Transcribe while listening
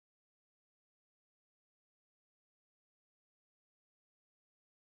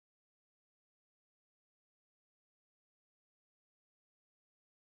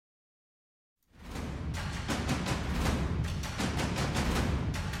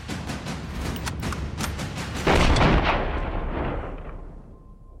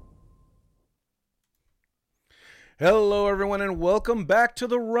Hello, everyone, and welcome back to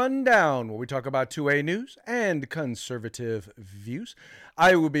The Rundown, where we talk about 2A news and conservative views.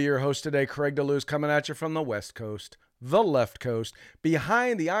 I will be your host today, Craig DeLuz, coming at you from the West Coast, the left coast,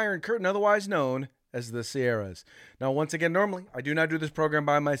 behind the Iron Curtain, otherwise known as the Sierras. Now, once again, normally, I do not do this program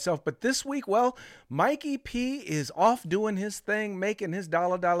by myself, but this week, well, Mikey P is off doing his thing, making his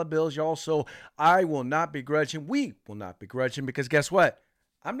dollar bills, y'all, so I will not begrudge him. We will not begrudge him, because guess what?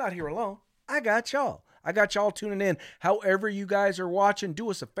 I'm not here alone. I got y'all. I got y'all tuning in. However you guys are watching, do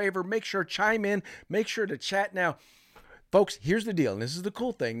us a favor. Make sure chime in. Make sure to chat. Now, folks, here's the deal. And this is the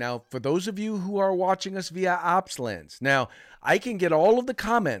cool thing. Now, for those of you who are watching us via OpsLens, now, I can get all of the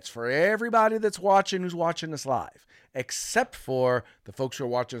comments for everybody that's watching who's watching us live, except for the folks who are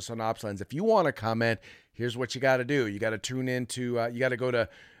watching us on OpsLens. If you want to comment, here's what you got to do. You got to tune into, you got to go to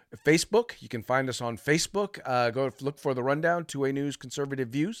Facebook. You can find us on Facebook. Go look for The Rundown, 2A News, Conservative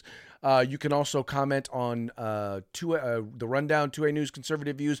Views. You can also comment on The Rundown, 2A News,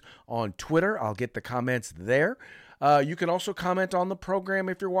 Conservative Views on Twitter. I'll get the comments there. You can also comment on the program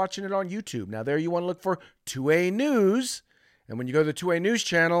if you're watching it on YouTube. Now, there you want to look for 2A News. And when you go to the 2A News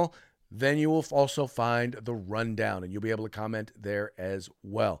channel, then you will also find The Rundown, and you'll be able to comment there as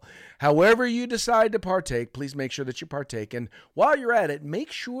well. However you decide to partake, please make sure that you partake. And while you're at it,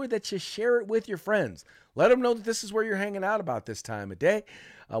 make sure that you share it with your friends. Let them know that this is where you're hanging out about this time of day.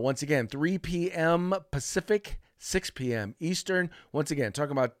 Once again, 3 p.m. Pacific, 6 p.m. Eastern. Once again,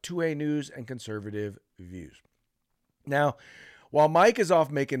 talking about 2A News and conservative views. Now, while Mike is off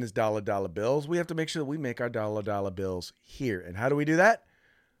making his dollar bills, we have to make sure that we make our dollar bills here. And how do we do that?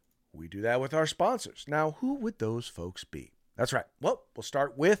 We do that with our sponsors. Now, who would those folks be? That's right. Well, we'll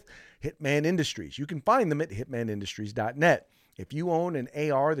start with Hitman Industries. You can find them at hitmanindustries.net. If you own an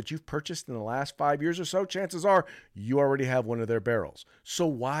AR that you've purchased in the last 5 years or so, chances are you already have one of their barrels. So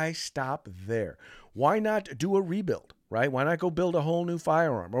why stop there? Why not do a rebuild, right? Why not go build a whole new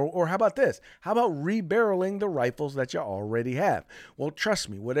firearm? Or how about this? How about rebarreling the rifles that you already have? Well, trust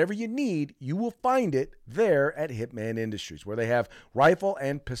me, whatever you need, you will find it there at Hitman Industries, where they have rifle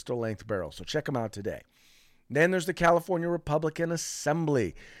and pistol length barrels. So check them out today. Then there's the California Republican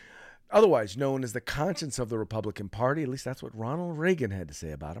Assembly, otherwise known as the conscience of the Republican Party. At least that's what Ronald Reagan had to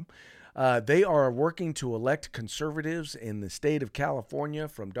say about them. They are working to elect conservatives in the state of California,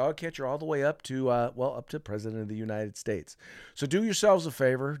 from dog catcher all the way up to, up to President of the United States. So do yourselves a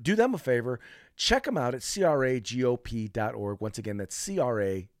favor, do them a favor, check them out at cragop.org. Once again, that's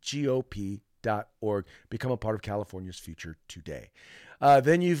cragop.org. Become a part of California's future today.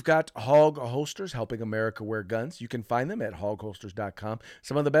 Then you've got Hog Holsters, helping America wear guns. You can find them at hogholsters.com.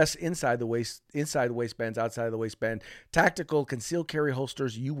 Some of the best inside the waistbands, outside of the waistband, tactical concealed carry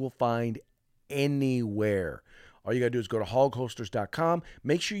holsters you will find anywhere. All you got to do is go to hogholsters.com.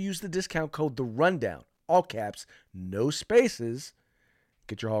 Make sure you use the discount code The Rundown, all caps, no spaces.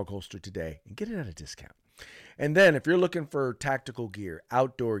 Get your Hog Holster today and get it at a discount. And then if you're looking for tactical gear,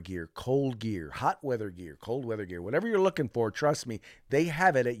 outdoor gear, cold gear, hot weather gear, cold weather gear, whatever you're looking for, trust me, they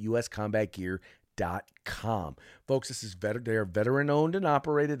have it at uscombatgear.com. Folks, they are veteran owned and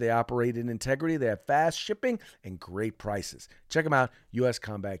operated. They operate in integrity. They have fast shipping and great prices. Check them out,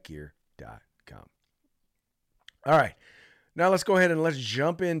 uscombatgear.com. All right. Now let's go ahead and let's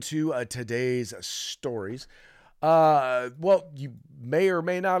jump into today's stories. Well, you may or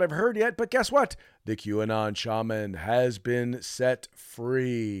may not have heard yet, but guess what? The QAnon Shaman has been set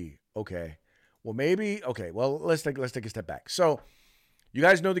free. Okay. Well, maybe. Okay. Well, let's take a step back. So you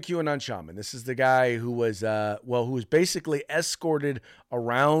guys know the QAnon Shaman. This is the guy who was, who was basically escorted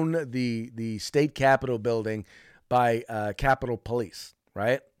around the state capitol building by, Capitol Police,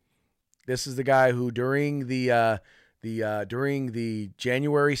 right? This is the guy who during the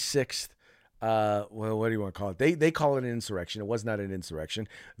January 6th, what do you want to call it? They call it an insurrection. It was not an insurrection.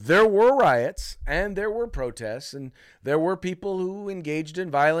 There were riots and there were protests and there were people who engaged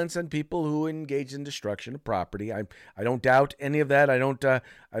in violence and people who engaged in destruction of property. I don't doubt any of that. I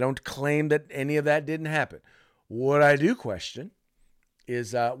don't claim that any of that didn't happen. What I do question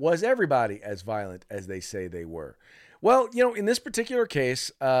is, was everybody as violent as they say they were? Well, in this particular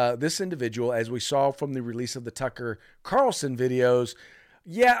case, this individual, as we saw from the release of the Tucker Carlson videos,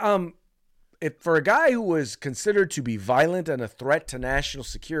 for a guy who was considered to be violent and a threat to national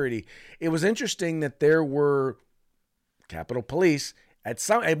security, it was interesting that there were Capitol Police at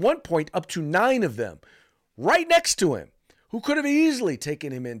one point, up to 9 of them, right next to him, who could have easily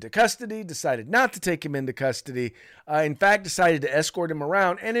taken him into custody, decided not to take him into custody, in fact, decided to escort him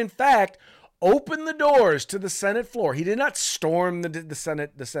around, and in fact, opened the doors to the Senate floor. He did not storm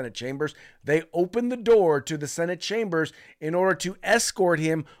the Senate chambers. They opened the door to the Senate chambers in order to escort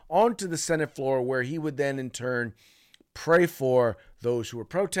him onto the Senate floor, where he would then in turn pray for those who were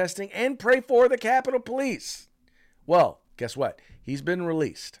protesting and pray for the Capitol Police. Well, guess what? He's been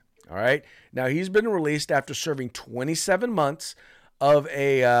released. All right. Now, he's been released after serving 27 months of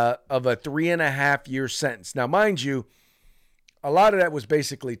a 3.5-year sentence. Now, mind you, a lot of that was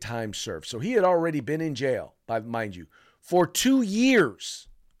basically time served. So he had already been in jail, mind you, for 2 years.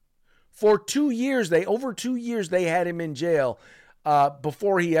 For 2 years, over 2 years, they had him in jail it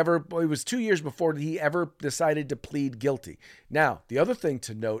was 2 years before he ever decided to plead guilty. Now, the other thing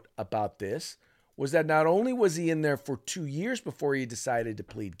to note about this was that not only was he in there for 2 years before he decided to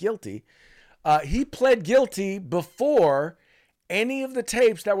plead guilty, he pled guilty before any of the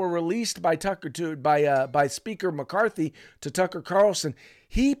tapes that were released by by Speaker McCarthy to Tucker Carlson.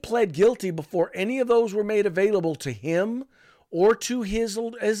 He pled guilty before any of those were made available to him or to his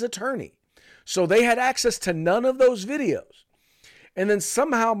attorney. So they had access to none of those videos. And then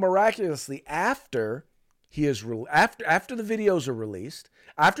somehow, miraculously, after the videos are released,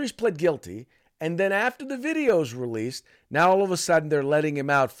 after he's pled guilty, and then after the videos released, now all of a sudden they're letting him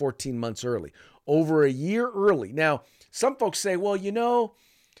out 14 months early, over a year early. Now, some folks say, well,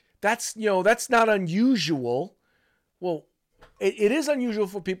 that's not unusual. Well, it is unusual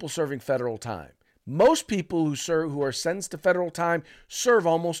for people serving federal time. Most people who are sentenced to federal time serve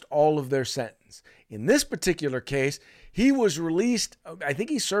almost all of their sentence. In this particular case, he was released. I think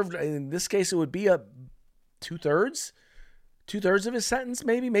he served, in this case, it would be a two-thirds of his sentence,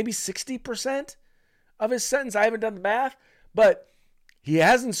 maybe 60% of his sentence. I haven't done the math, but he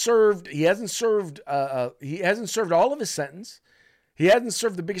hasn't served all of his sentence. He hasn't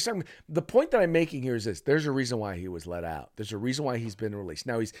served the biggest time. The point that I'm making here is this: there's a reason why he was let out. There's a reason why he's been released.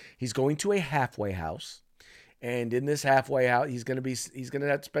 Now he's going to a halfway house, and in this halfway house, he's going to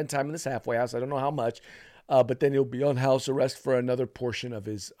have to spend time in this halfway house. I don't know how much, but then he'll be on house arrest for another portion of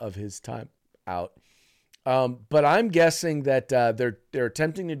his time out. But I'm guessing that they're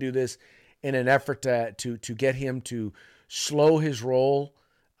attempting to do this in an effort to get him to slow his roll,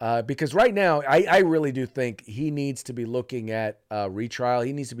 because right now I really do think he needs to be looking at retrial.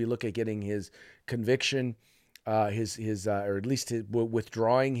 He needs to be looking at getting his conviction, or at least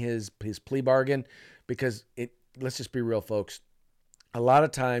withdrawing his plea bargain, because let's just be real, folks. A lot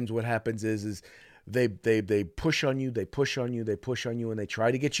of times what happens is they push on you, and they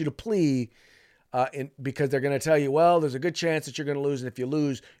try to get you to plea. Because they're going to tell you, well, there's a good chance that you're going to lose. And if you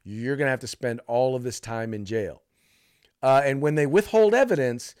lose, you're going to have to spend all of this time in jail. And when they withhold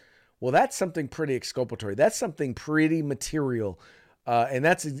evidence, well, that's something pretty exculpatory. That's something pretty material. And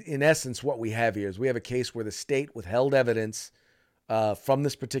that's in essence what we have here is we have a case where the state withheld evidence from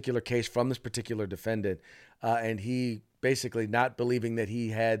this particular case, from this particular defendant. And he basically, not believing that he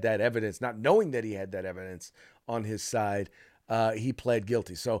had that evidence, not knowing that he had that evidence on his side, he pled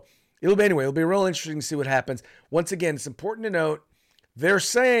guilty. So it'll be real interesting to see what happens. Once again, it's important to note, they're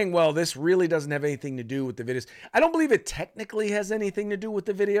saying, well, this really doesn't have anything to do with the videos. I don't believe it technically has anything to do with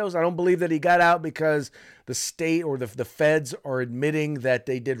the videos. I don't believe that he got out because the state or the feds are admitting that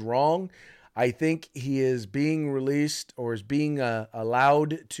they did wrong. I think he is being released or is being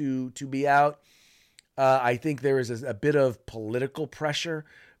allowed to be out. I think there is a bit of political pressure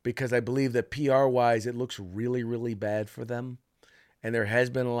because I believe that PR-wise, it looks really, really bad for them. And there has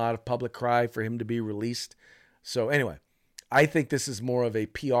been a lot of public cry for him to be released. So anyway, I think this is more of a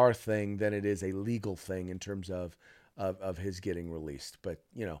PR thing than it is a legal thing in terms of his getting released. But,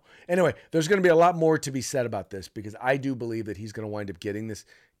 anyway, there's going to be a lot more to be said about this because I do believe that he's going to wind up getting this.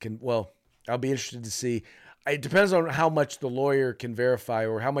 I'll be interested to see. It depends on how much the lawyer can verify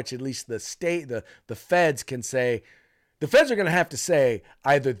or how much at least the state, the feds can say. The feds are going to have to say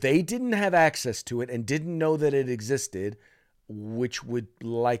either they didn't have access to it and didn't know that it existed, which would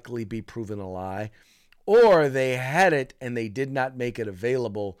likely be proven a lie, or they had it and they did not make it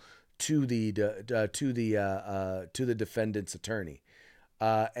available to the defendant's attorney,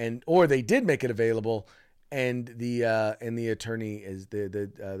 or they did make it available, and the attorney is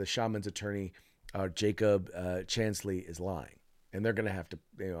the Shaman's attorney, Jacob Chansley, is lying, and they're going to have to,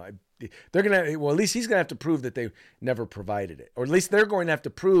 at least he's going to have to prove that they never provided it, or at least they're going to have to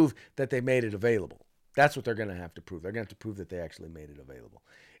prove that they made it available. That's what they're going to have to prove. They're going to have to prove that they actually made it available.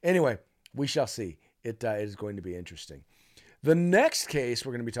 Anyway, we shall see. It is going to be interesting. The next case,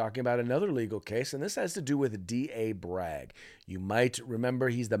 we're going to be talking about another legal case, and this has to do with D.A. Bragg. You might remember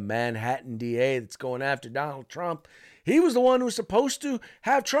he's the Manhattan DA that's going after Donald Trump. He was the one who was supposed to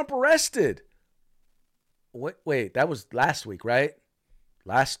have Trump arrested. Wait, that was last week, right?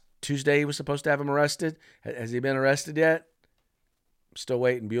 Tuesday he was supposed to have him arrested. Has he been arrested yet? Still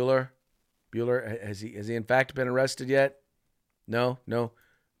waiting. Bueller, has he in fact been arrested yet? No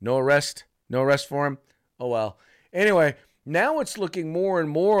arrest for him. Oh well. Anyway, now it's looking more and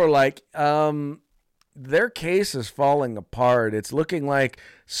more like their case is falling apart. It's looking like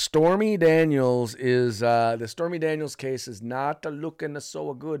Stormy Daniels is the Stormy Daniels case is not looking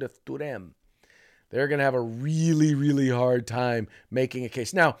so good to them. They're going to have a really, really hard time making a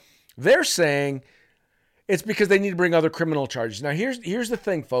case. Now, they're saying it's because they need to bring other criminal charges. Now, here's the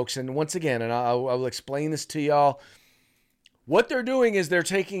thing, folks, and once again, and I'll explain this to y'all. What they're doing is they're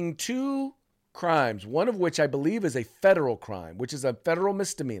taking two crimes, one of which I believe is a federal crime, which is a federal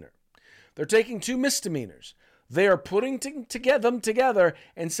misdemeanor. They're taking two misdemeanors. They are putting them together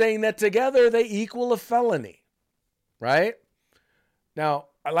and saying that together they equal a felony, right? Now,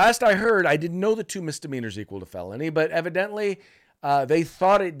 last I heard, I didn't know the two misdemeanors equaled a felony, but evidently they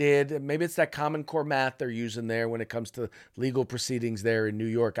thought it did. Maybe it's that Common Core math they're using there when it comes to legal proceedings there in New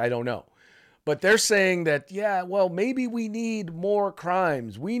York. I don't know. But they're saying that, yeah, well, maybe we need more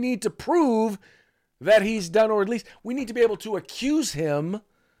crimes. We need to prove that he's done, or at least we need to be able to accuse him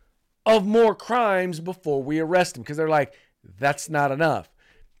of more crimes before we arrest him. Because they're like, that's not enough.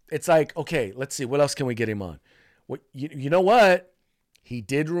 It's like, okay, let's see. What else can we get him on? You know what? He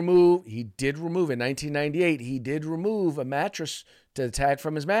did remove in 1998, he did remove a mattress to tag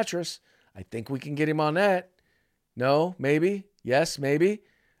from his mattress. I think we can get him on that. No, maybe. Yes, maybe.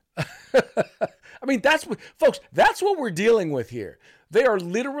 I mean, that's what we're dealing with here. They are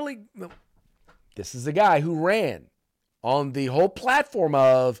literally, this is a guy who ran on the whole platform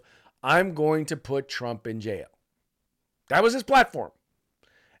of, I'm going to put Trump in jail. That was his platform.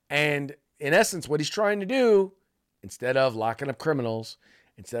 And in essence, what he's trying to do, instead of locking up criminals,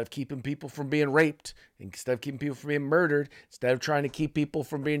 instead of keeping people from being raped, instead of keeping people from being murdered, instead of trying to keep people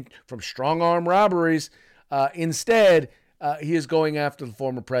from strong arm robberies, instead, he is going after the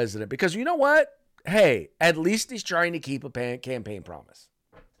former president. Because you know what? Hey, at least he's trying to keep a campaign promise.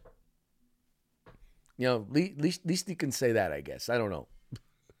 You know, at least he can say that, I guess. I don't know.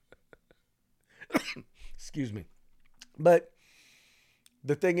 Excuse me. But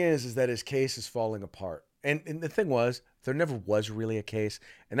the thing is that his case is falling apart. And the thing was, there never was really a case.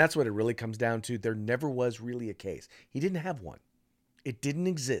 And that's what it really comes down to. There never was really a case. He didn't have one. It didn't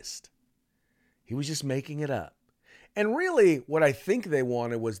exist. He was just making it up. And really, what I think they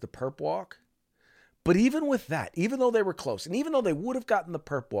wanted was the perp walk. But even with that, even though they were close, and even though they would have gotten the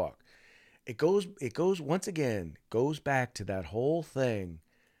perp walk, it goes once again, goes back to that whole thing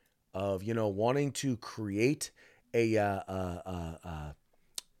of, wanting to create a,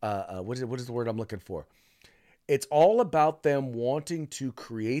 what is the word I'm looking for? It's all about them wanting to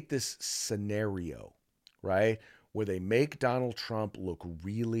create this scenario, right? Where they make Donald Trump look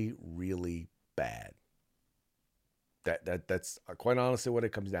really, really bad. That's quite honestly what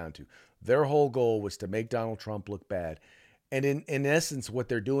it comes down to. Their whole goal was to make Donald Trump look bad. And in essence, what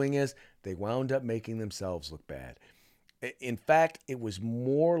they're doing is they wound up making themselves look bad. In fact, it was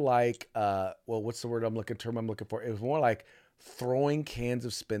more like, what's the word I'm looking for? It was more like throwing cans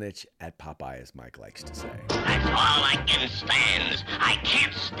of spinach at Popeye, as Mike likes to say. That's all I can stand. I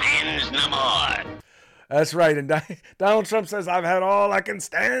can't stand no more. That's right. And Donald Trump says, I've had all I can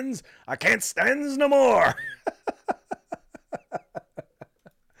stand. I can't stand no more.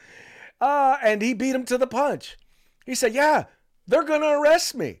 And he beat him to the punch. He said, yeah, they're going to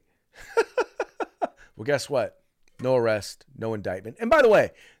arrest me. Well, guess what? No arrest, no indictment. And by the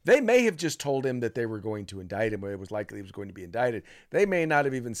way, they may have just told him that they were going to indict him, or it was likely he was going to be indicted. They may not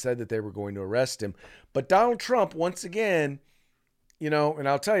have even said that they were going to arrest him. But Donald Trump, once again, and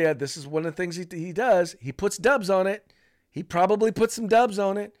I'll tell you, this is one of the things he does. He puts dubs on it. He probably put some dubs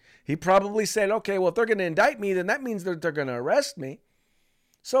on it. He probably said, okay, well, if they're going to indict me, then that means they're going to arrest me.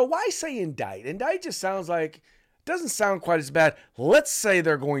 So why say indict? Indict just doesn't sound quite as bad. Let's say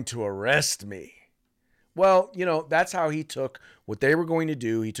they're going to arrest me. Well, that's how he took what they were going to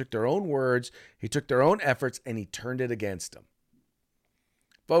do. He took their own words, he took their own efforts, and he turned it against them.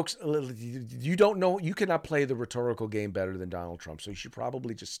 Folks, you don't know, you cannot play the rhetorical game better than Donald Trump, so you should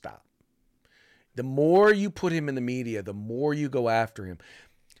probably just stop. The more you put him in the media, the more you go after him.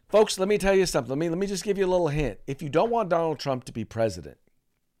 Folks, let me tell you something. Let me just give you a little hint. If you don't want Donald Trump to be president,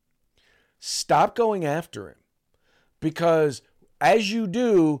 stop going after him. Because as you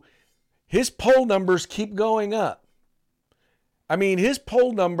do, his poll numbers keep going up. I mean, his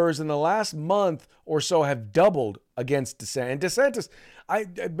poll numbers in the last month or so have doubled against DeSantis. And DeSantis,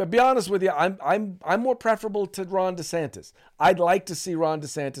 I'll be honest with you, I'm more preferable to Ron DeSantis. I'd like to see Ron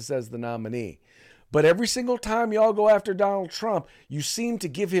DeSantis as the nominee. But every single time y'all go after Donald Trump, you seem to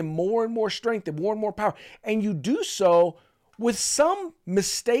give him more and more strength and more power. And you do so with some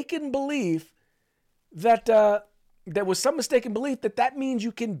mistaken belief that that means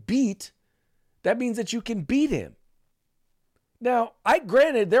you can beat, that means that you can beat him. Now,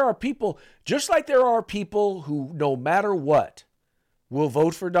 granted, there are people, just like there are people who, no matter what, will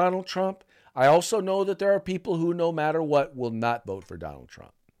vote for Donald Trump. I also know that there are people who, no matter what, will not vote for Donald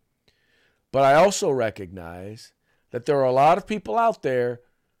Trump. But I also recognize that there are a lot of people out there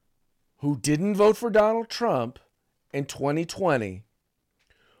who didn't vote for Donald Trump in 2020,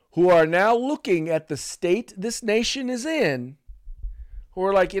 who are now looking at the state this nation is in, who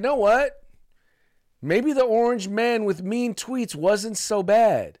are like, you know what? Maybe the orange man with mean tweets wasn't so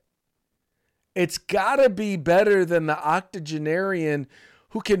bad. It's got to be better than the octogenarian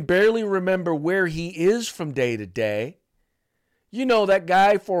who can barely remember where he is from day to day. You know, that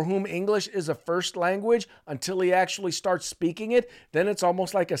guy for whom English is a first language until he actually starts speaking it. Then it's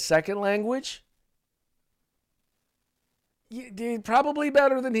almost like a second language. Probably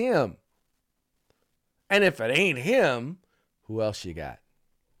better than him. And if it ain't him, who else you got?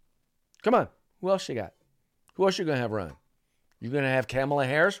 Come on, who else you got? Who else you going to have run? You going to have Kamala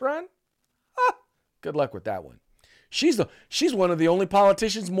Harris run? Good luck with that one. She's one of the only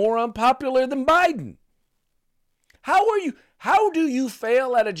politicians more unpopular than Biden. How do you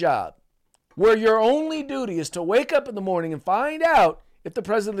fail at a job where your only duty is to wake up in the morning and find out if the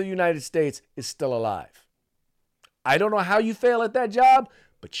President of the United States is still alive? I don't know how you fail at that job,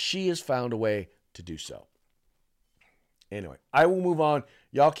 but she has found a way to do so. Anyway, I will move on.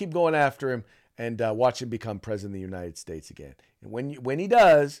 Y'all keep going after him and watch him become President of the United States again. And when he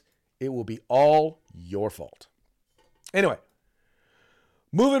does, it will be all your fault. Anyway,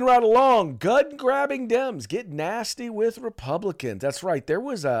 moving right along, gun-grabbing Dems get nasty with Republicans. That's right. There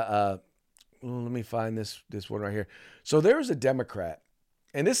was let me find this one right here. So there was a Democrat,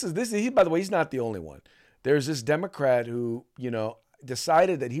 and he, by the way, he's not the only one. There's this Democrat who,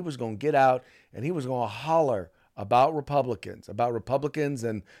 decided that he was going to get out and he was going to holler about Republicans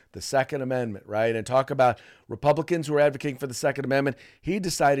and the Second Amendment, right? And talk about Republicans who are advocating for the Second Amendment. He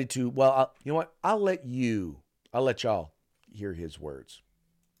decided to, you know what? I'll let y'all hear his words.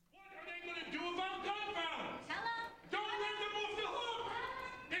 What are they going to do about gun violence? Don't let them off the hook.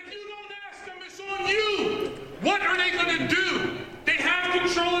 If you don't ask them, it's on you. What are they going to do? They have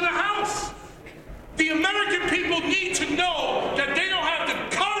control of the House. The American people need to know that they don't have the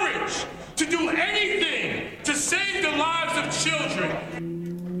courage to do anything to save the lives of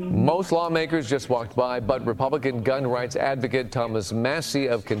children. Most lawmakers just walked by, but Republican gun rights advocate Thomas Massie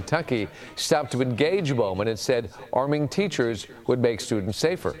of Kentucky stopped to engage a moment and said arming teachers would make students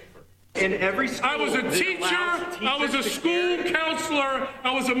safer. In every school, I was a teacher, I was a school counselor,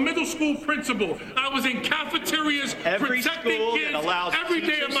 I was a middle school principal, I was in cafeterias every protecting school kids that allows every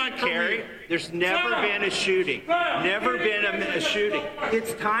day of my carry, career. There's never been a shooting. Never been a shooting.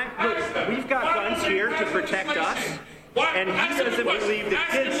 It's time. Look, we've got guns here to protect us, and he doesn't believe the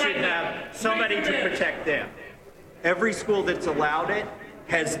kids should have somebody to protect them. Every school that's allowed it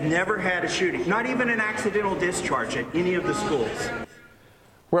has never had a shooting, not even an accidental discharge at any of the schools.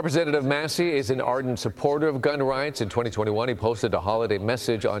 Representative Massie is an ardent supporter of gun rights. In 2021, he posted a holiday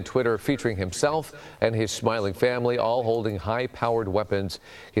message on Twitter featuring himself and his smiling family, all holding high-powered weapons.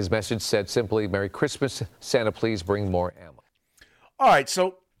 His message said simply, "Merry Christmas, Santa, please bring more ammo." All right,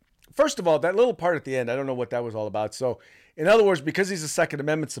 so first of all, that little part at the end, I don't know what that was all about. So, in other words, because he's a Second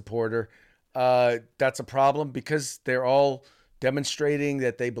Amendment supporter, that's a problem because they're all demonstrating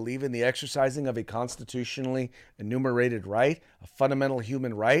that they believe in the exercising of a constitutionally enumerated right, a fundamental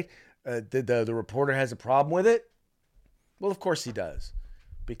human right. The reporter has a problem with it. Well, of course he does,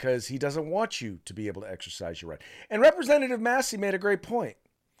 because he doesn't want you to be able to exercise your right. And Representative Massie made a great point.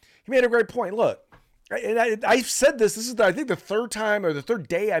 He made a great point. Look, and I've said this. This is, I think, the third time or the third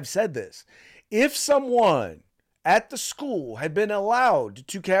day I've said this. If someone at the school had been allowed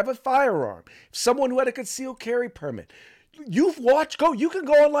to have a firearm, someone who had a concealed carry permit, you can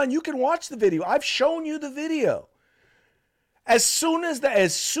go online, you can watch the video. I've shown you the video. As soon as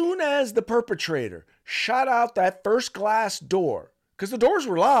the perpetrator shot out that first glass door, because the doors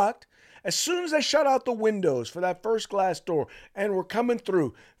were locked, as soon as they shut out the windows for that first glass door and were coming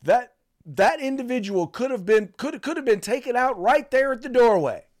through, that individual could have been taken out right there at the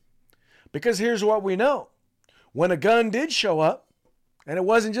doorway. Because here's what we know. When a gun did show up, and it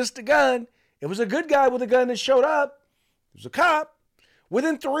wasn't just a gun, it was a good guy with a gun that showed up. It was a cop.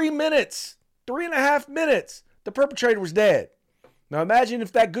 Within 3.5 minutes, the perpetrator was dead. Now imagine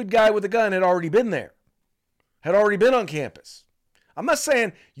if that good guy with a gun had already been there, had already been on campus. I'm not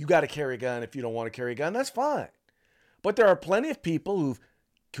saying you got to carry a gun if you don't want to carry a gun. That's fine. But there are plenty of people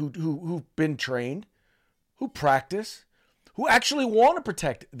who've been trained, who practice, who actually want to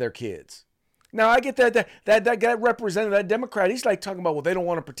protect their kids. Now, I get that representative, that Democrat, he's like talking about, well, they don't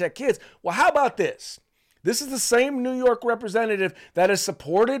want to protect kids. Well, how about this? This is the same New York representative that has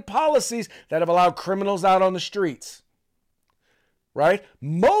supported policies that have allowed criminals out on the streets. Right?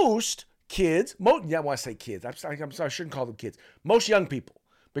 Most kids, when I say kids, I'm sorry, I shouldn't call them kids. Most young people,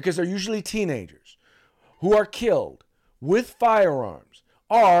 because they're usually teenagers, who are killed with firearms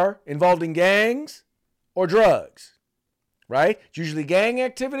are involved in gangs or drugs. Right? It's usually gang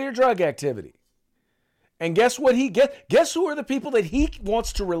activity or drug activity. And guess what guess who are the people that he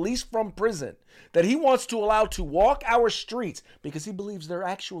wants to release from prison, that he wants to allow to walk our streets because he believes they're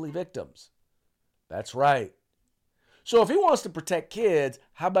actually victims? That's right. So if he wants to protect kids,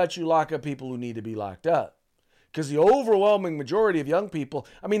 how about you lock up people who need to be locked up? Because the overwhelming majority of young people,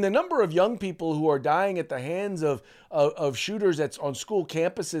 I mean, the number of young people who are dying at the hands of shooters that's on school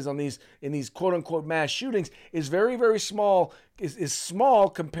campuses in these quote unquote mass shootings is very, very small, is small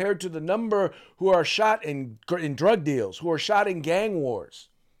compared to the number who are shot in drug deals, who are shot in gang wars.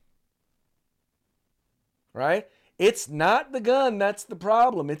 Right? It's not the gun that's the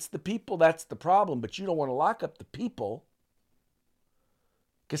problem. It's the people that's the problem. But you don't want to lock up the people.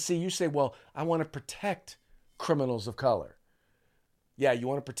 Because see, you say, well, I want to protect criminals of color. Yeah, you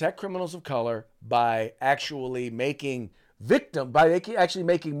want to protect criminals of color by actually making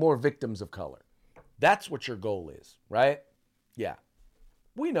more victims of color. That's what your goal is, right? Yeah.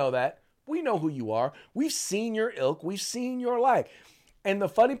 We know that. We know who you are. We've seen your ilk. We've seen your like. And the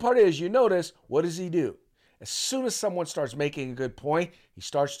funny part is, you notice, what does he do? As soon as someone starts making a good point, he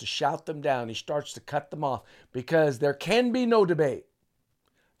starts to shout them down. He starts to cut them off because there can be no debate.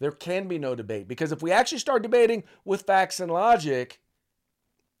 There can be no debate because if we actually start debating with facts and logic,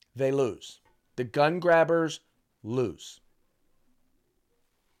 they lose. The gun grabbers lose.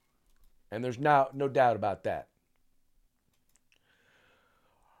 And there's no doubt about that.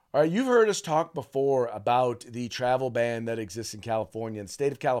 All right, you've heard us talk before about the travel ban that exists in California. In the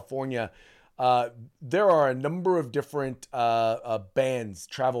state of California, there are a number of different travel bans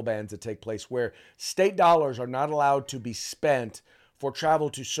that take place where state dollars are not allowed to be spent for travel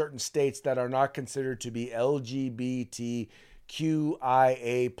to certain states that are not considered to be LGBTQIA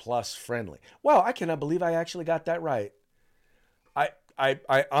plus friendly. Wow, I cannot believe I actually got that right.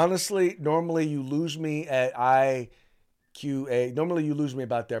 I honestly, normally you lose me at IQA. Normally you lose me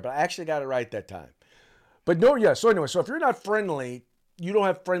about there, but I actually got it right that time. But no, yeah, so anyway, so if you're not friendly, you don't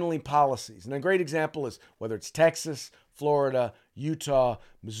have friendly policies. And a great example is whether it's Texas, Florida, Utah,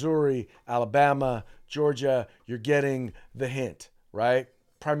 Missouri, Alabama, Georgia, you're getting the hint. Right?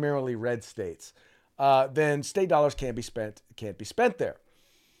 Primarily red states. Then state dollars can't be spent there.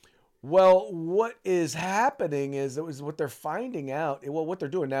 Well, what is happening is what they're finding out. Well, what they're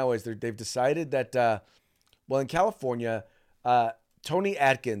doing now is they've decided that, in California, Tony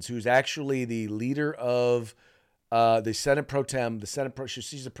Atkins, who's actually the leader of the Senate Pro Tem,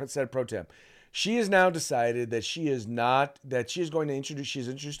 she's the Senate Pro Tem. She has now decided that she's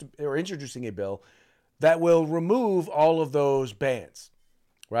introducing a bill that will remove all of those bans,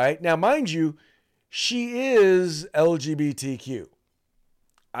 right? Now, mind you, she is LGBTQ.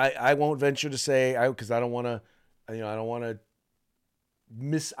 I won't venture to say, because I don't want to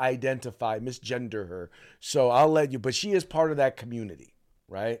misgender her. So I'll let you, but she is part of that community,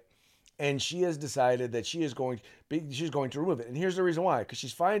 right? And she has decided that she's going to remove it. And here's the reason why, because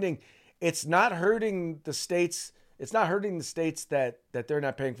she's finding it's not hurting the states. It's not hurting the states that they're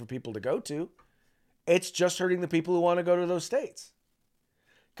not paying for people to go to. It's just hurting the people who want to go to those states.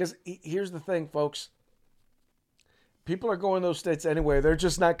 Because here's the thing, folks. People are going to those states anyway. They're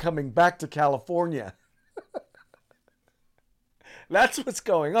just not coming back to California. That's what's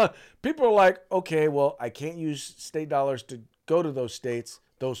going on. People are like, okay, well, I can't use state dollars to go to those states,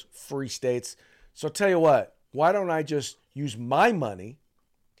 those free states. So tell you what, why don't I just use my money,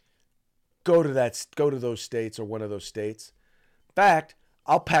 go to those states or one of those states. In fact,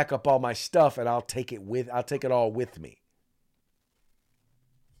 I'll pack up all my stuff and I'll take it all with me.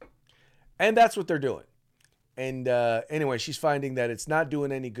 And that's what they're doing. And anyway, she's finding that it's not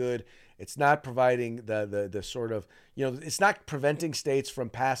doing any good. It's not providing the sort of, it's not preventing states from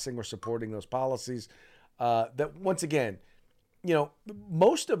passing or supporting those policies. That once again,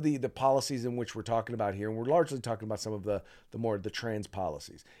 most of the policies in which we're talking about here, and we're largely talking about some of the trans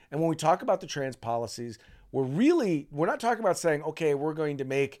policies. And when we talk about the trans policies, we're not talking about saying, okay, we're going to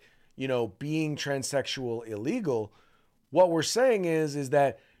make, being transsexual illegal. What we're saying is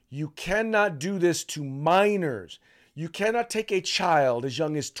that you cannot do this to minors. You cannot take a child as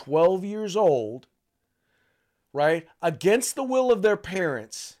young as 12 years old, right, against the will of their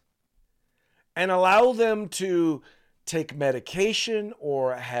parents and allow them to take medication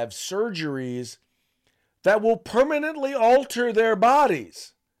or have surgeries that will permanently alter their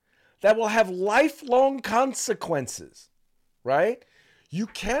bodies, that will have lifelong consequences, right? You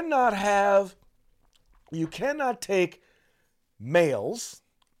cannot take males,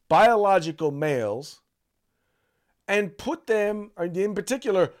 biological males, and put them, in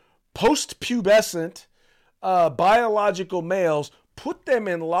particular, post-pubescent biological males, put them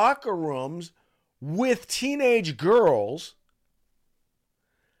in locker rooms with teenage girls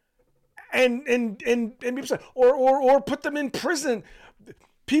and or put them in prison.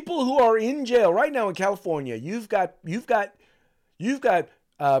 People who are in jail right now in California, you've got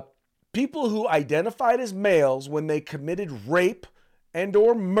people who identified as males when they committed rape and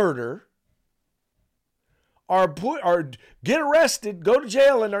or murder are get arrested, go to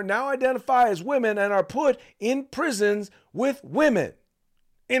jail, and are now identified as women and are put in prisons with women,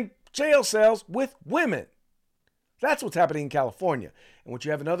 in jail cells with women. That's what's happening in California. And what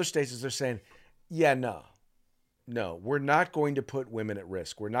you have in other states is they're saying, yeah, no, we're not going to put women at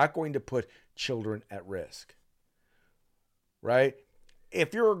risk. We're not going to put children at risk, right?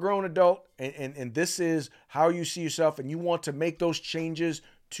 If you're a grown adult and this is how you see yourself and you want to make those changes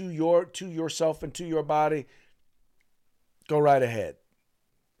to yourself and to your body, go right ahead.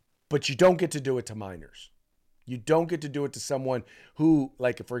 But you don't get to do it to minors. You don't get to do it to someone who,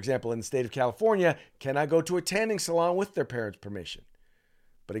 like, for example, in the state of California, cannot go to a tanning salon with their parents' permission.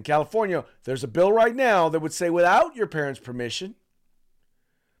 But in California, there's a bill right now that would say without your parents' permission.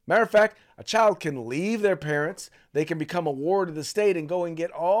 Matter of fact, a child can leave their parents. They can become a ward of the state and go and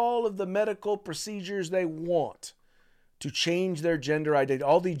get all of the medical procedures they want to change their gender identity,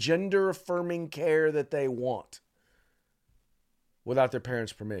 all the gender-affirming care that they want without their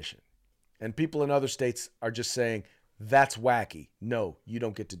parents' permission. And people in other states are just saying, that's wacky. No, you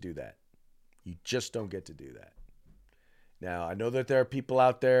don't get to do that. You just don't get to do that. Now, I know that there are people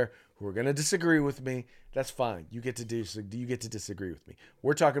out there who are going to disagree with me. That's fine. You get to disagree with me.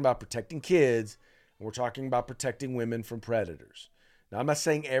 We're talking about protecting kids, and we're talking about protecting women from predators. Now, I'm not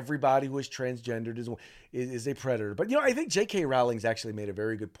saying everybody who is transgendered is a predator. But, I think J.K. Rowling's actually made a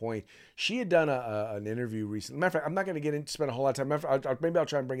very good point. She had done an interview recently. Matter of fact, I'm not going to spend a whole lot of time. Maybe I'll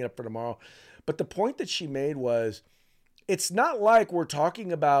try and bring it up for tomorrow. But the point that she made was, it's not like we're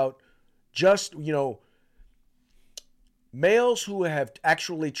talking about just, males who have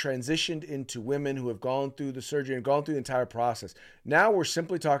actually transitioned into women who have gone through the surgery and gone through the entire process. Now we're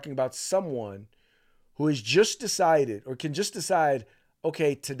simply talking about someone who has just decided or can just decide,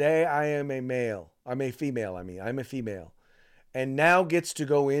 okay, today I am a male. I'm a female. And now gets to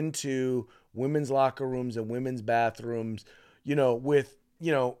go into women's locker rooms and women's bathrooms, with,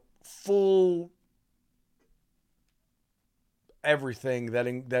 full everything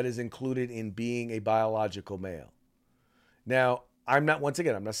that is included in being a biological male. Now, I'm not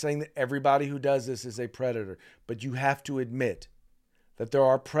saying that everybody who does this is a predator, but you have to admit that there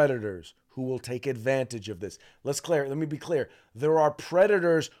are predators who will take advantage of this. Let me be clear. There are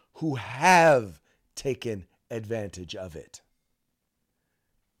predators who have taken advantage of it.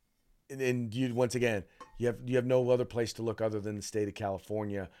 And you have no other place to look other than the state of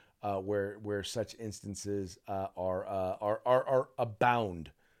California, where such instances are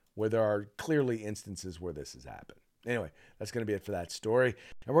abound, where there are clearly instances where this has happened. Anyway, that's going to be it for that story.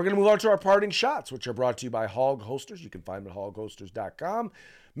 And we're going to move on to our parting shots, which are brought to you by Hog Holsters. You can find them at hogholsters.com.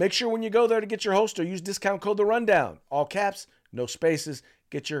 Make sure when you go there to get your holster, use discount code The Rundown. All caps, no spaces.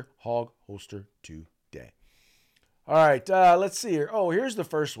 Get your Hog Holster today. All right, let's see here. Oh, here's the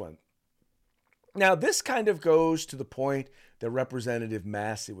first one. Now, this kind of goes to the point that Representative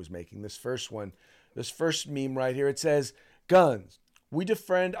Massey was making. This first meme right here, it says, guns. We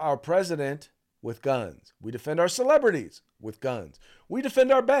defend our president with guns. We defend our celebrities with guns. We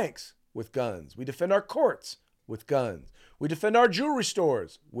defend our banks with guns. We defend our courts with guns. We defend our jewelry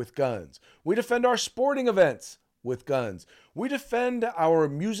stores with guns. We defend our sporting events with guns. We defend our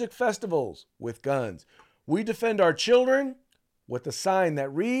music festivals with guns. We defend our children with a sign that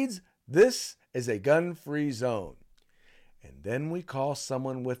reads, "This is a gun-free zone." And then we call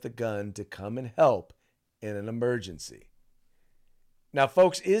someone with a gun to come and help in an emergency. Now,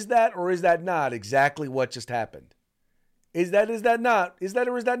 folks, is that or is that not exactly what just happened? Is that or is that not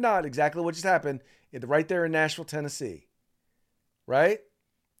exactly what just happened right there in Nashville, Tennessee? Right?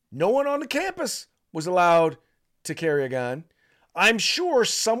 No one on the campus was allowed to carry a gun. I'm sure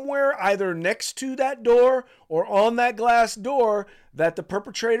somewhere either next to that door or on that glass door that the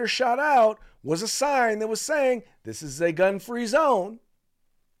perpetrator shot out was a sign that was saying, this is a gun-free zone.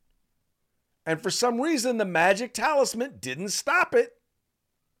 And for some reason, the magic talisman didn't stop it.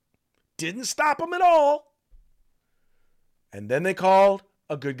 Didn't stop him at all. And then they called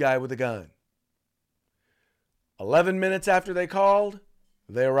a good guy with a gun. 11 minutes after they called,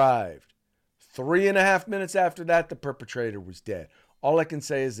 they arrived. 3.5 minutes after that, the perpetrator was dead. All I can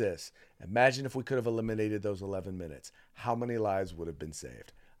say is this. Imagine if we could have eliminated those 11 minutes. How many lives would have been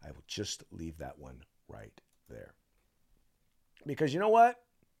saved? I will just leave that one right there. Because you know what?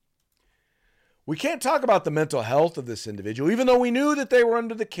 We can't talk about the mental health of this individual, even though we knew that they were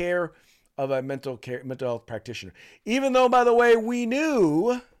under the care of a mental health practitioner. Even though, by the way, we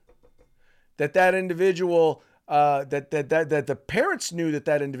knew that individual... that the parents knew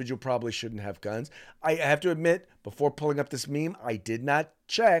that individual probably shouldn't have guns. I have to admit, before pulling up this meme, I did not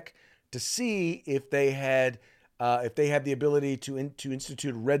check to see if they had the ability to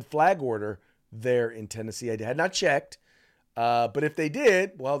institute a red flag order there in Tennessee. I had not checked, but if they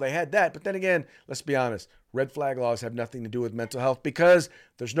did, well, they had that. But then again, let's be honest, red flag laws have nothing to do with mental health because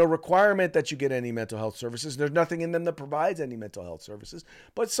there's no requirement that you get any mental health services. There's nothing in them that provides any mental health services.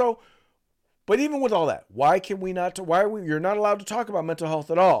 But even with all that, why can we not? You're not allowed to talk about mental health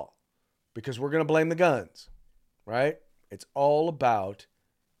at all because we're going to blame the guns, right? It's all about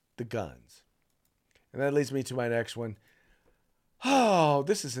the guns. And that leads me to my next one. Oh,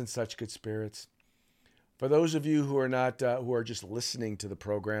 this is in such good spirits. For those of you who are not, who are just listening to the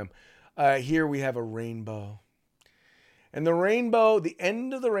program, here we have a rainbow. And the rainbow, the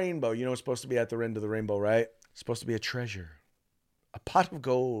end of the rainbow, you know, it's supposed to be at the end of the rainbow, right? It's supposed to be a treasure, a pot of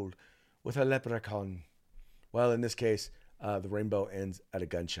gold with a leprechaun. Well, in this case, the rainbow ends at a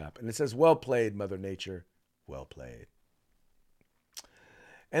gun shop. And it says, well played, Mother Nature. Well played.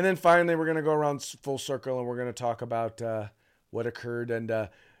 And then finally, we're going to go around full circle and we're going to talk about what occurred. And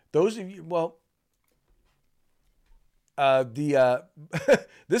those of you, well,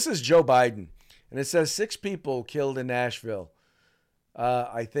 this is Joe Biden. And it says 6 people killed in Nashville.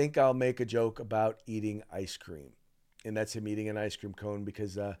 I think I'll make a joke about eating ice cream. And that's him eating an ice cream cone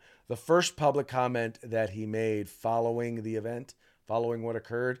because the first public comment that he made following the event, following what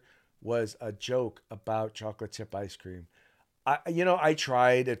occurred, was a joke about chocolate chip ice cream. I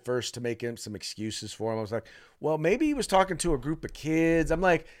tried at first to make him some excuses for him. I was like, well, maybe he was talking to a group of kids. I'm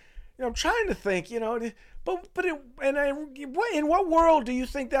like, I'm trying to think, in what world do you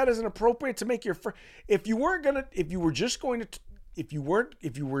think that is inappropriate to make your if you were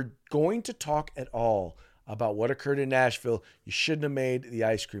going to talk at all about what occurred in Nashville, you shouldn't have made the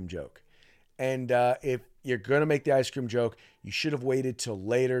ice cream joke. And if you're going to make the ice cream joke, you should have waited till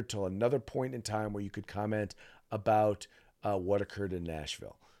later, till another point in time where you could comment about what occurred in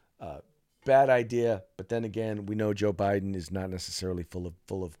Nashville. Bad idea, but then again, we know Joe Biden is not necessarily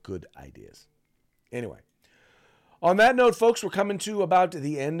full of good ideas. Anyway, on that note, folks, we're coming to about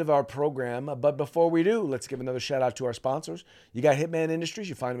the end of our program. But before we do, let's give another shout out to our sponsors. You got Hitman Industries.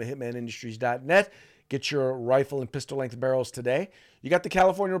 You find them at hitmanindustries.net. Get your rifle and pistol length barrels today. You got the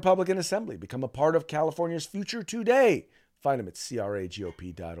California Republican Assembly. Become a part of California's future today. Find them at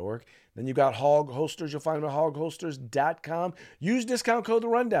cragop.org. Then you've got Hog Holsters. You'll find them at hogholsters.com. Use discount code The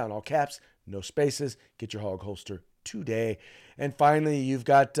Rundown, all caps, no spaces. Get your Hog Holster today. And finally, you've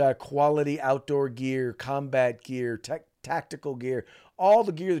got quality outdoor gear, combat gear, tactical gear, all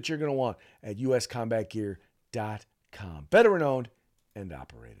the gear that you're going to want at uscombatgear.com. Veteran owned and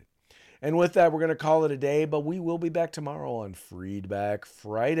operated. And with that, we're going to call it a day, but we will be back tomorrow on Freedback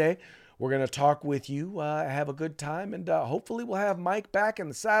Friday. We're going to talk with you, have a good time, and hopefully we'll have Mike back in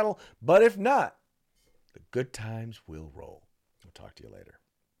the saddle. But if not, the good times will roll. We'll talk to you later.